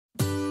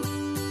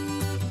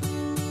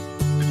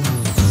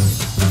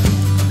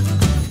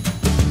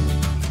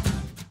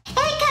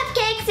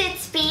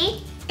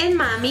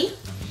Mommy.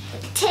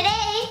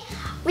 Today,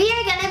 we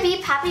are going to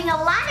be popping a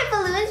lot of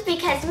balloons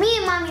because me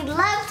and Mommy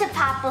love to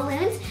pop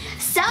balloons.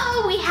 So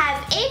we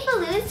have 8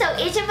 balloons, so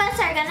each of us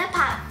are going to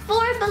pop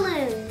 4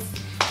 balloons.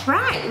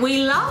 Right,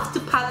 we love to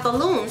pop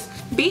balloons.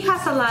 B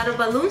has a lot of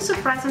balloon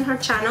surprise on her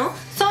channel.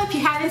 So if you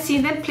haven't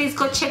seen them, please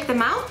go check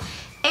them out.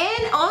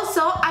 And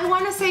also, I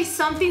want to say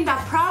something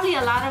that probably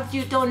a lot of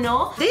you don't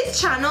know. This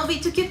channel,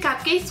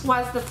 B2cutecupcakes,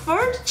 was the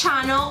first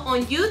channel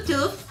on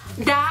YouTube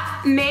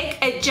that make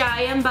a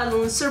giant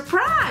balloon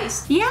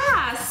surprise.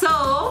 Yeah,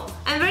 so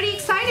I'm very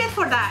excited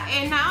for that.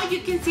 And now you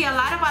can see a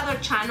lot of other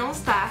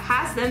channels that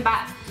has them,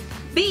 but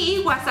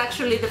B was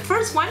actually the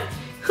first one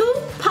who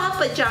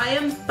popped a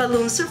giant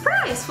balloon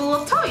surprise full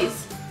of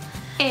toys.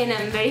 And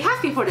I'm very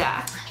happy for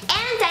that.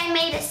 And I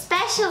made a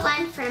special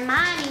one for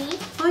Mommy.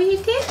 Oh, you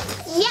did?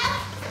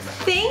 Yep.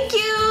 Thank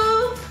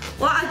you.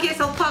 Well, I guess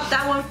I'll pop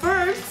that one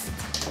first.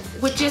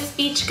 We're just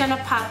each gonna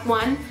pop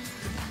one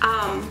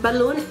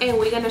balloon and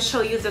we're gonna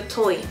show you the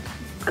toy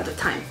at the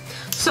time.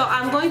 So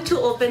I'm going to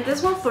open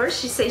this one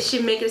first. She says she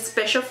made it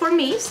special for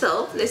me,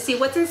 so let's see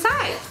what's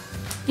inside.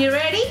 You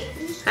ready?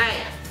 All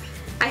right.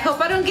 I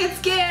hope I don't get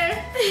scared.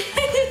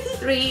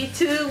 3,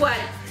 2, 1.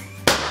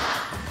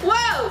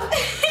 Whoa!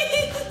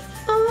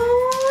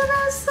 Oh,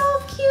 that's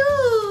so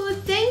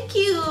cute. Thank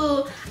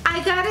you.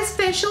 I got a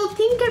special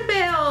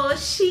Tinkerbell.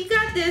 She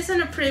got this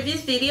in a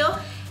previous video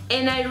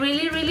and I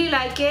really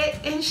like it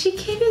and she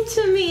gave it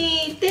to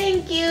me.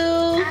 Thank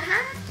you.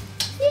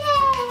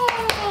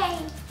 Yay!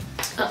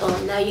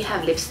 Uh-oh, now you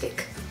have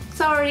lipstick.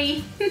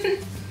 Sorry.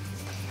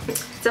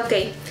 It's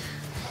okay.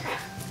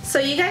 So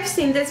you guys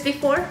seen this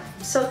before?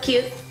 So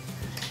cute.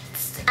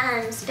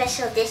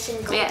 Special edition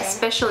golden. Yeah,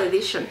 special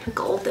edition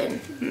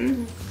golden.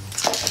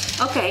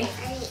 Okay.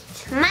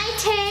 My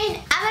turn.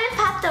 I'm gonna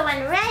pop the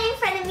one right in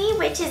front of me,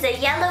 which is a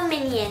yellow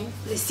minion.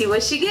 Let's see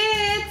what she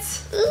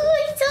gets. Ooh,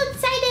 I'm so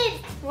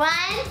excited. 1,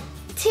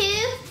 2,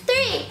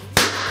 3.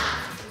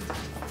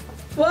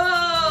 Whoa,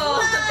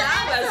 Whoa,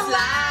 that was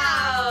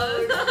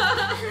loud.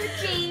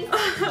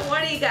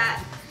 What do you got?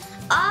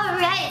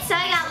 Alright, so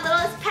I got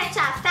Littlest Pet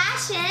Shop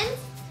Fashion.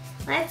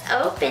 Let's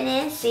open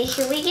it and see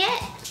who we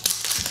get.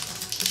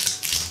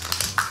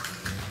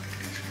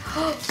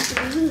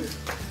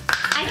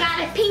 I got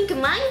a pink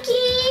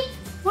monkey.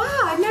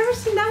 Wow, I've never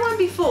seen that one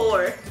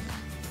before.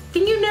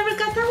 Think you never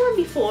got that one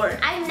before?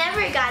 I've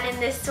never gotten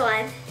this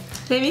one.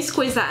 Let me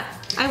squeeze that.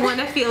 I want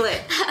to feel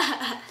it.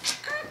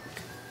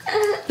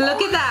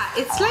 Look at that.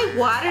 It's like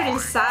water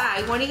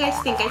inside. What do you guys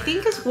think? I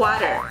think it's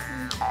water.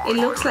 It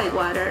looks like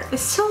water.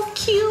 It's so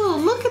cute.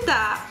 Look at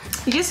that.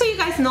 Just so you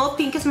guys know,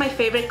 pink is my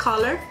favorite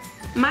color.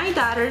 My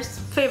daughter's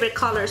favorite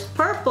color is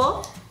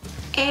purple.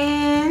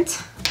 And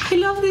I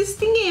love this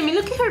thingy. I mean,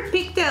 look at her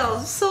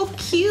pigtails. So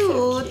cute.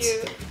 So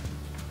cute.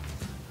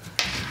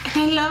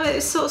 And I love it.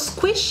 It's so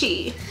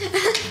squishy.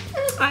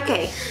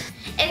 Okay.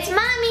 It's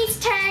Mommy's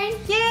turn.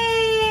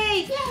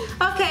 Yay!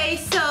 Okay,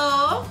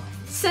 so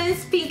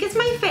since pink is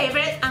my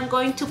favorite, I'm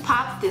going to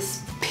pop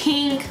this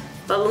pink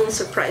balloon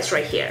surprise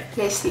right here.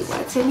 Let's see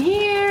what's in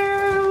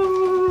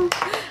here.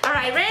 All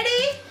right,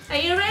 ready? Are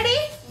you ready?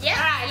 Yeah.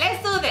 All right,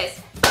 let's do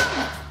this.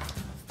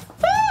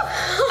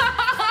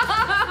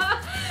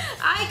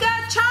 I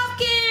got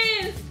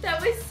Shopkins.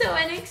 That was so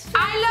unexpected.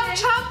 I love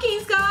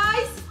Shopkins,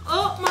 guys.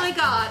 Oh my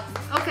God.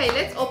 Okay,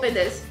 let's open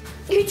this.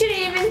 You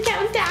didn't even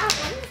count down.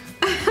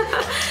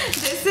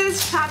 This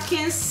is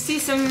Shopkins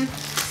season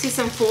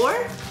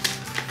 4.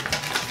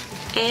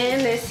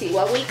 And let's see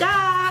what we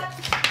got.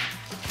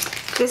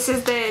 This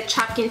is the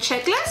Shopkins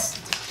checklist.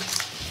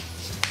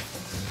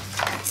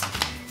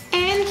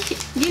 And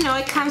you know,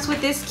 it comes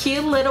with this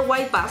cute little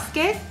white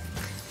basket,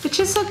 which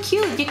is so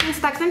cute. You can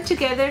stack them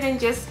together and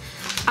just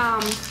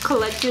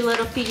collect your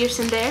little figures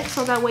in there.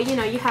 So that way, you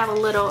know, you have a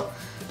little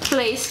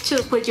place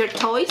to put your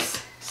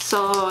toys.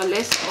 So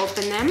let's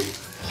open them.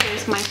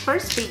 Here's my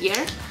first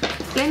figure.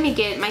 Let me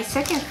get my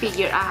second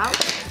figure out.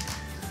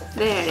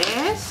 There it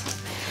is.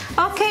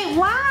 Okay,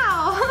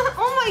 wow.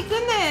 Oh my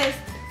goodness.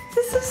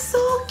 This is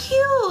so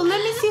cute.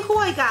 Let me see who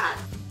I got.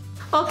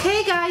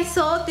 Okay guys,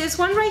 so this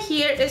one right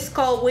here is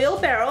called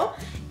Wheelbarrow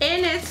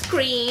and it's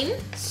green.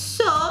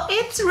 So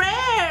it's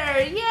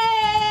rare. Yay,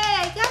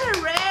 I got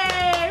a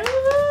rare.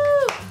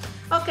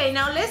 Woo. Okay,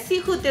 now let's see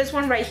who this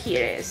one right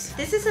here is.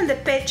 This is in the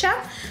pet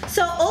shop.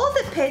 So all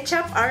the pet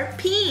shop are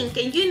pink,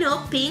 and you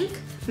know pink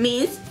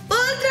means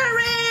ultra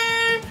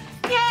rare.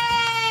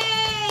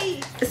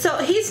 Yay! So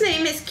his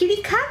name is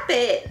Kitty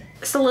Carpet.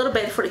 It's a little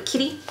bit for the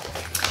kitty.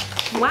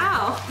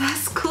 Wow,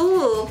 that's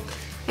cool.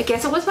 I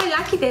guess it was my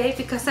lucky day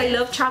because I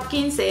love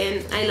Shopkins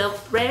and I love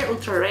rare,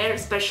 ultra rare,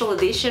 special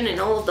edition and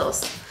all of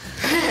those.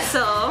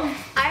 So,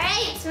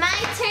 alright, it's my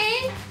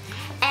turn.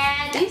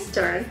 And his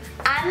turn.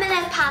 I'm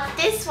gonna pop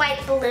this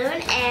white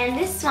balloon and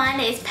this one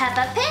is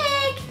Peppa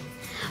Pig.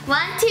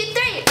 1, 2,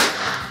 3.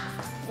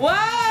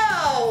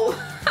 Whoa!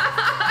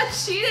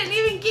 She didn't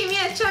even give me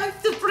a chance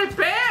to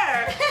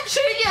prepare.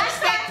 She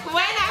just like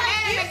went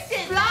ahead and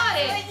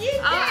exploded.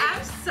 Oh,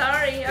 I'm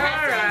sorry.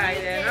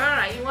 Alright then.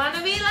 Alright, you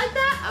wanna be like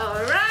that?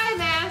 Alright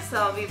then.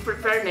 So be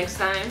prepared next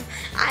time.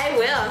 I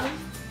will.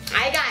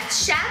 I got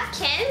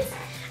Shopkins.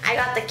 I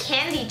got the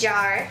candy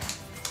jar.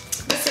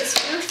 This is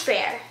Food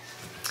Fair.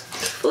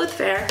 Food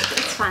Fair.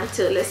 It's fun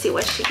too. Let's see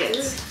what she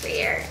gets. Food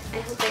Fair.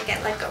 I hope I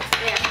get like a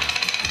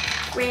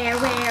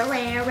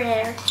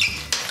rare.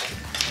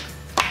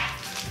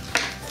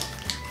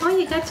 Oh,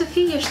 you got 2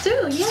 figures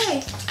too.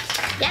 Yay.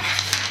 Yeah.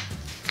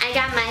 I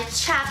got my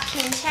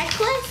Shopkins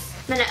checklist.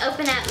 I'm gonna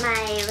open up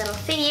my little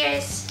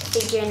figures.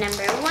 Figure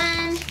number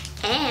 1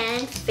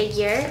 and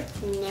figure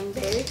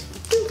number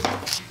 2.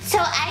 So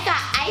I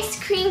got Ice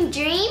Cream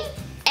Dream,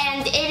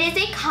 and it is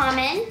a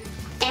common.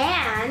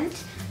 And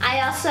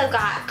I also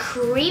got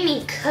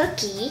Creamy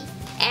Cookie,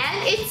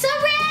 and it's a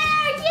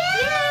rare!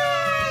 Yay!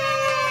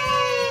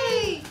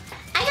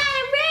 I got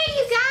a rare,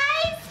 you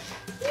guys!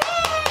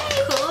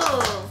 Yay!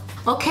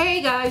 Cool.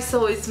 Okay guys,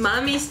 so it's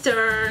Mommy's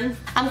turn.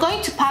 I'm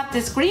going to pop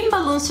this green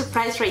balloon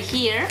surprise right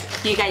here.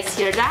 You guys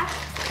hear that?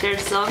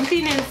 There's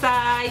something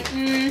inside.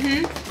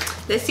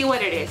 Let's see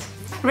what it is.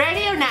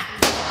 Ready or not?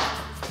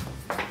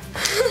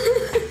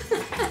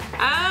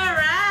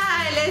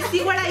 Alright, let's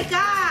see what I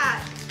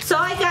got. So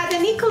I got the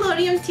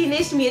Nickelodeon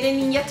Teenage Mutant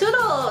Ninja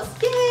Turtles.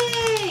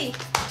 Yay!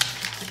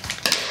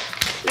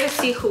 Let's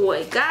see who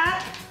I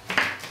got.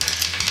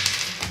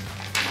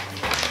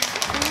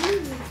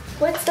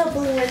 What's the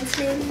blue one's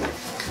name?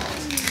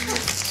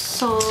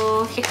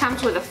 So it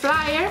comes with a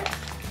flyer.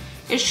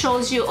 It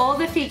shows you all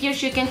the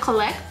figures you can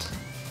collect.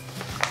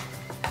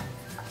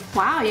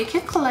 Wow, you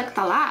can collect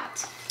a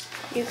lot.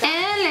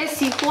 And let's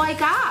see who I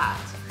got.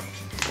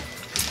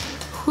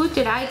 Who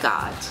did I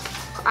got?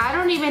 I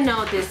don't even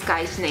know this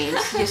guy's name,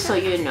 just so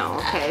you know.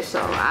 Okay,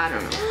 so I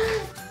don't know.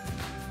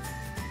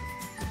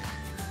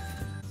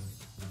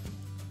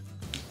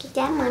 Get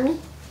that, Mommy.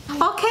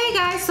 Okay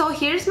guys, so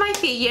here's my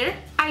figure.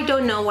 I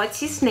don't know what's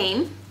his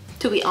name,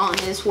 to be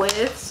honest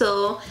with.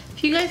 So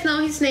if you guys know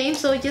his name,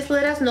 so just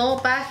let us know.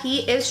 But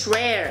he is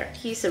rare.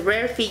 He's a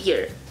rare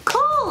figure.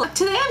 Cool!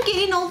 Today I'm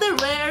getting all the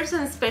rares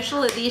and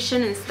special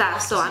edition and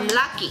stuff, so I'm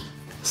lucky.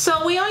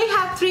 So we only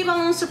have 3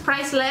 balloon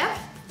surprise left.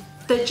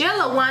 The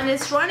yellow one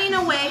is running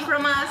away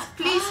from us.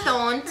 Please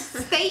don't.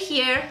 Stay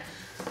here.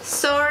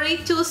 Sorry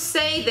to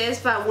say this,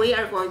 but we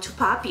are going to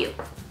pop you.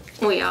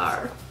 We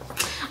are.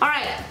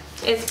 Alright,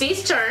 it's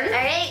B's turn.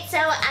 Alright, so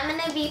I'm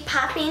gonna be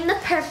popping the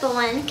purple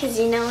one because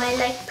you know I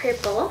like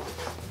purple.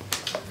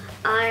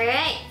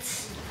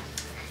 Alright.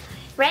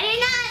 Ready or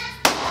not?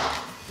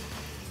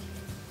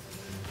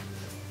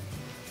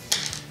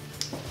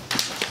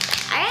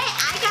 Alright,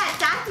 I got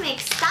Doc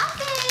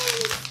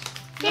Mcstuffins.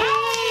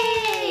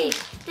 Yay!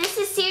 This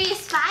is Series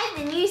 5,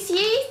 the new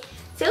series.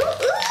 So, ooh,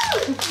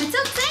 I'm so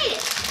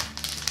excited.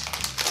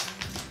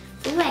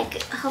 Ooh, I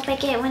hope I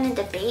get one of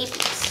the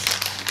babies.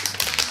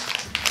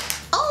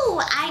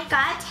 Oh, I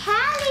got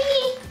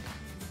Hallie.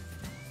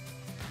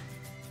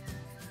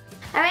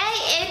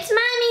 Alright, it's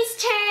Mommy's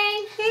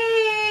turn.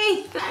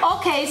 Yay!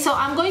 Okay, so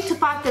I'm going to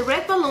pop the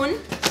red balloon.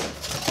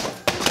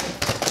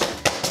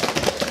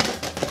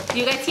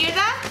 You guys hear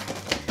that?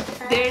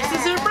 There's a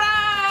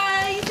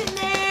surprise in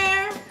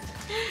there.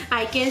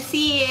 I can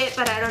see it,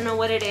 but I don't know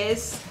what it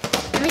is.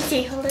 Let me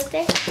see, hold it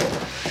there.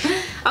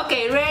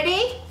 Okay,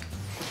 ready?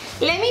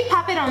 Let me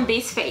pop it on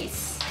B's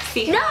face.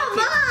 See No, how it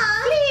feels.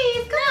 Mom!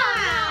 Please, come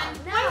on.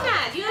 No. Why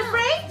not? You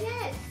afraid?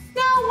 Yes.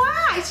 No,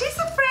 why? She's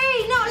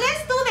afraid. No,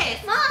 let's do this.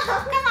 Mom!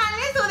 Come on,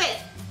 let's do this.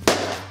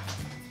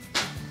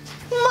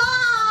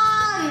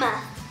 Mom!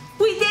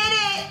 We did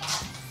it.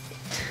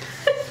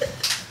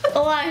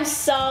 Oh, I'm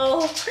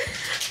so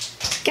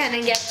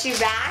gonna get you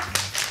back.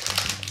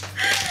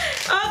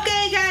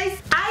 Okay, guys.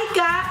 I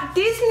got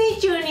Disney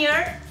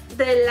Junior,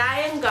 the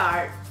Lion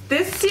Guard.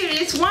 This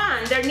series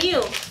 1, they're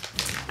new.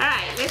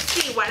 Alright, let's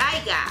see what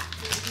I got.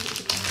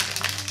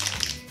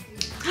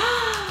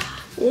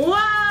 Wow,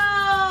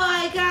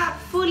 I got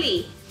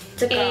Fully.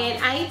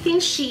 And I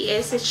think she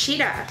is a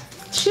cheetah.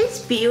 She's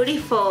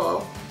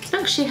beautiful.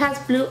 Look, she has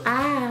blue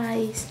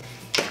eyes.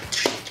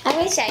 I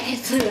wish I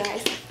had blue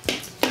eyes.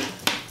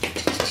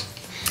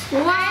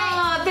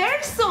 Wow,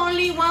 there's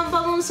only 1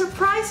 balloon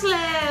surprise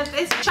left.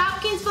 It's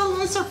Shopkins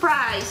balloon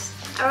surprise.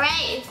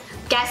 Alright,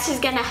 guess who's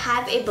gonna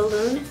have a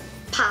balloon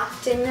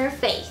popped in their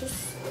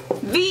face?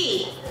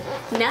 V.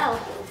 No,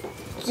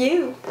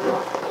 you.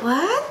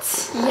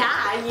 What?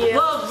 Yeah, you.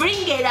 Well,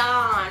 bring it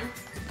on.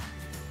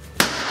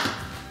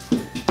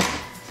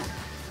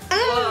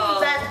 Whoa.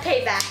 That's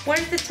payback.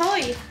 Where's the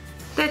toy?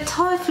 The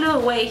toy flew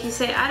away. He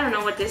said, I don't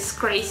know what these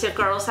crazy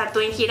girls are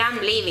doing here. I'm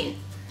leaving.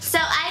 So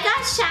I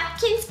got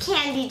Shopkins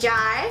candy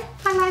jar.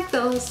 I like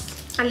those.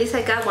 At least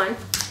I got one.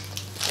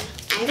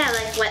 I got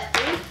like what,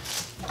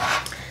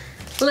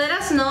 3? Let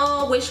us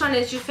know which one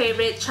is your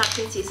favorite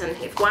Shopkins season.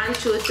 If 1,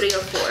 2, 3, or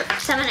 4.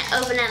 So I'm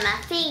gonna open up my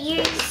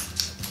figures.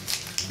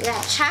 I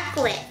got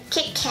chocolate,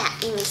 Kit Kat.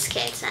 You mean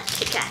Kit, it's not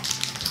Kit Kat.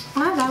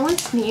 Oh, that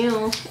one's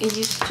new. It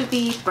used to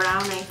be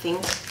brown, I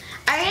think.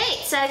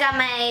 Alright, so I got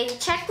my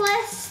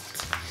checklist.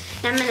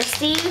 And I'm gonna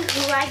see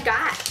who I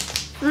got.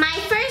 My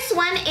first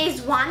one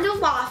is Wanda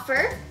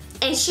Waffer,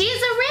 and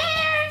she's a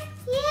rare!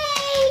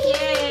 Yay!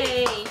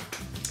 Yay!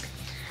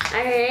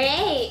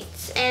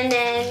 Alright, and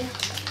then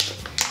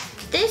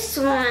this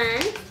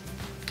one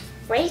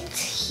right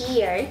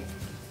here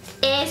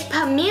is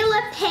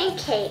Pamela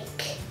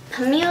Pancake.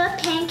 Pamela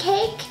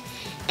Pancake,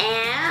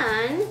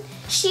 and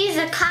she's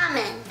a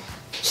common.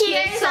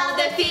 Here's all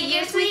the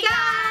figures we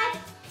got.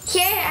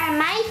 Here are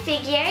my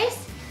figures.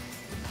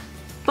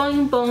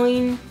 Boing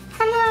boing.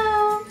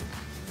 Hello.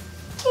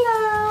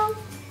 Hello.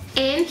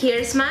 And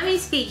here's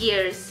Mommy's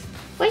figures.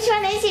 Which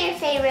one is your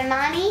favorite,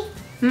 Mommy?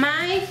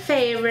 My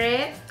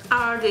favorite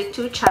are the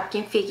two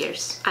Shopkins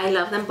figures. I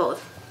love them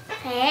both.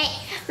 Alright,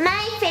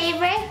 my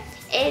favorite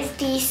is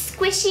the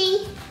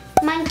squishy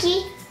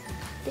monkey.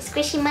 The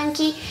squishy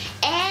monkey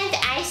and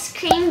Ice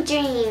Cream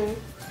Dream.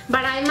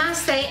 But I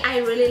must say I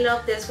really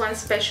love this one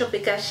special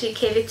because she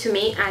gave it to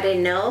me. I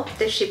didn't know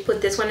that she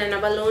put this one in a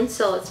balloon,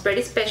 so it's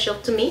very special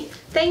to me.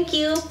 Thank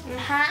you.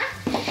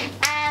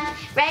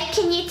 Right,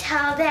 can you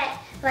tell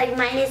that like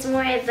mine is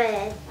more of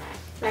a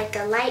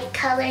light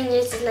color and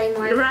yours is like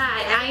more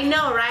right, I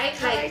know, right?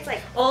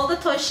 Like all the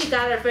toys she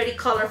got are very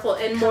colorful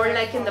and more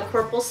like in the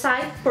purple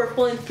side,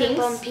 purple and pink.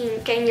 Purple and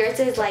pink, and yours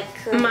is like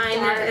mine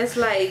is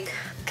like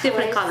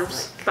different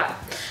colors, but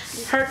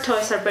her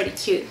toys are very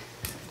cute.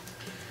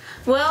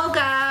 Well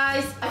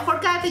guys, I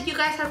forgot that you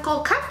guys are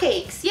called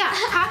cupcakes. Yeah,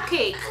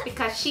 cupcakes,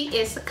 because she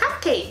is a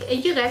cupcake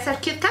and you guys are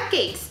cute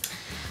cupcakes.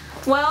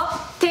 Well,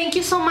 thank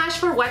you so much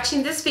for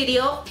watching this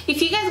video.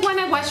 If you guys want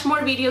to watch more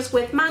videos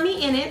with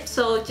Mommy in it,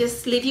 so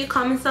just leave your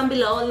comments down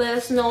below. Let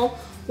us know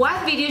what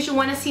videos you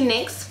want to see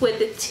next with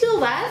the two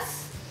of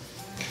us,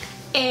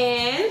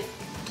 and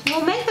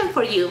we'll make them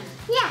for you.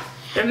 Yeah.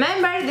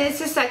 Remember,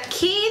 this is a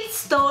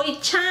kids toy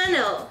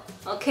channel,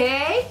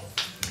 okay?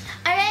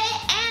 Alright,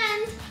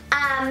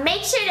 and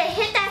make sure to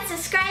hit that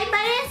subscribe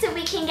button so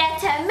we can get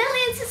to 1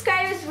 million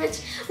subscribers,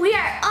 which we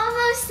are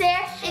almost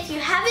there. If you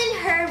haven't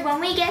heard, when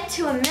we get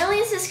to 1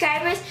 million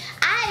subscribers,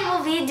 I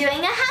will be doing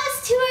a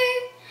house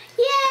tour.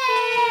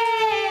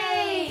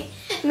 Yay!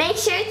 Make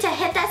sure to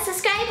hit that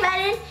subscribe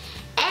button,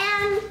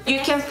 and you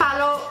can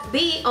follow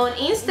B on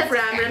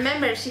Instagram.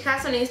 Remember, she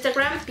has on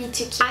Instagram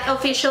B2cute. at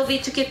official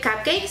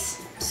B2cutecupcakes.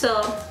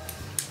 So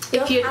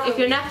if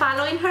you're not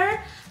following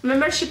her,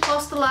 remember she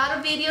posts a lot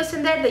of videos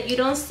in there that you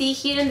don't see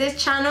here in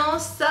this channel.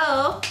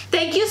 So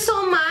thank you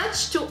so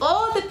much to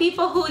all the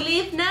people who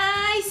leave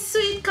nice,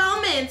 sweet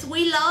comments.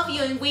 We love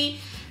you and we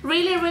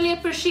really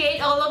appreciate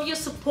all of your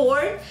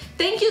support.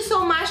 Thank you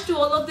so much to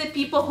all of the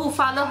people who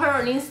follow her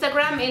on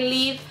Instagram and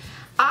leave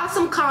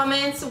awesome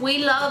comments.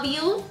 We love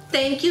you.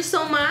 Thank you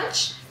so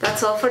much.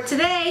 That's all for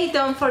today.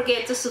 Don't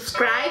forget to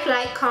subscribe,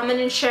 like, comment,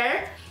 and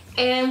share.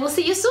 And we'll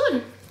see you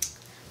soon.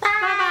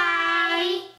 Bye.